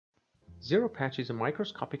0patch is a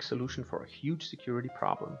microscopic solution for a huge security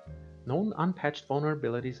problem. Known unpatched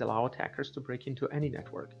vulnerabilities allow attackers to break into any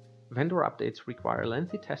network. Vendor updates require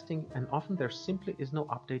lengthy testing, and often there simply is no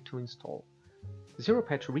update to install.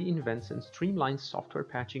 0patch reinvents and streamlines software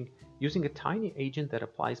patching using a tiny agent that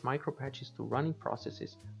applies micropatches to running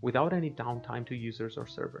processes without any downtime to users or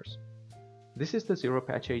servers. This is the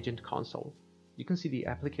 0patch agent console. You can see the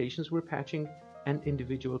applications we're patching and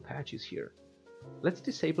individual patches here. Let's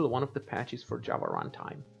disable one of the patches for Java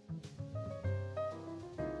runtime.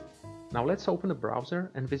 Now let's open a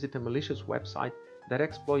browser and visit a malicious website that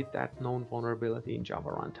exploits that known vulnerability in Java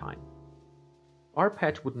runtime. Our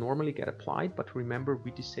patch would normally get applied, but remember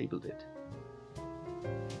we disabled it.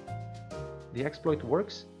 The exploit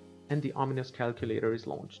works and the ominous calculator is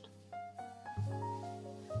launched.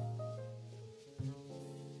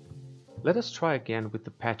 Let us try again with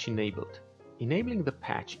the patch enabled. Enabling the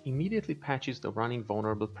patch immediately patches the running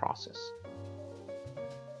vulnerable process.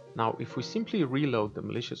 Now, if we simply reload the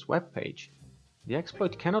malicious web page, the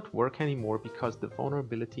exploit cannot work anymore because the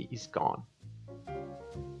vulnerability is gone.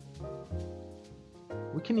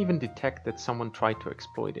 We can even detect that someone tried to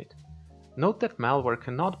exploit it. Note that malware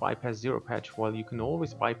cannot bypass 0patch, while you can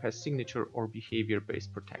always bypass signature or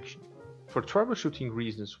behavior-based protection. For troubleshooting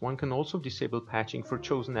reasons, one can also disable patching for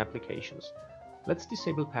chosen applications. Let's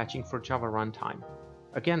disable patching for Java runtime.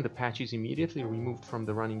 Again, the patch is immediately removed from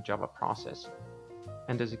the running Java process.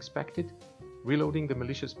 And as expected, reloading the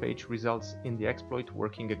malicious page results in the exploit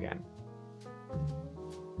working again.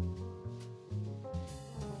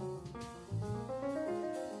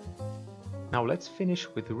 Now let's finish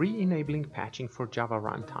with re-enabling patching for Java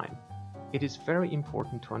runtime. It is very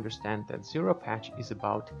important to understand that 0patch is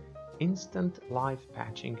about instant live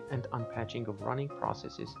patching and unpatching of running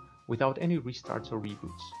processes without any restarts or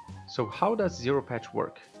reboots. So how does 0patch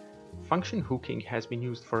work? Function hooking has been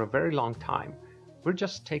used for a very long time. We're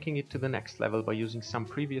just taking it to the next level by using some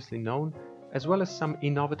previously known, as well as some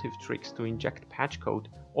innovative tricks to inject patch code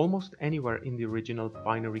almost anywhere in the original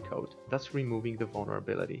binary code, thus removing the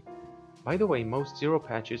vulnerability. By the way, most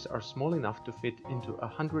 0patches are small enough to fit into a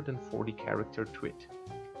 140-character tweet.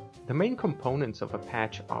 The main components of a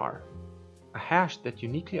patch are a hash that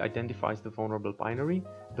uniquely identifies the vulnerable binary,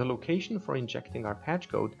 the location for injecting our patch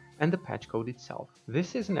code, and the patch code itself.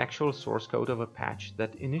 This is an actual source code of a patch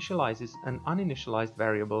that initializes an uninitialized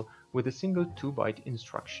variable with a single 2-byte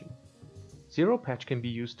instruction. 0patch can be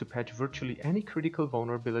used to patch virtually any critical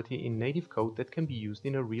vulnerability in native code that can be used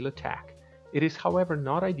in a real attack. It is, however,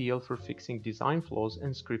 not ideal for fixing design flaws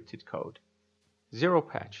and scripted code.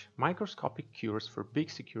 0patch, microscopic cures for big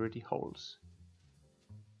security holes.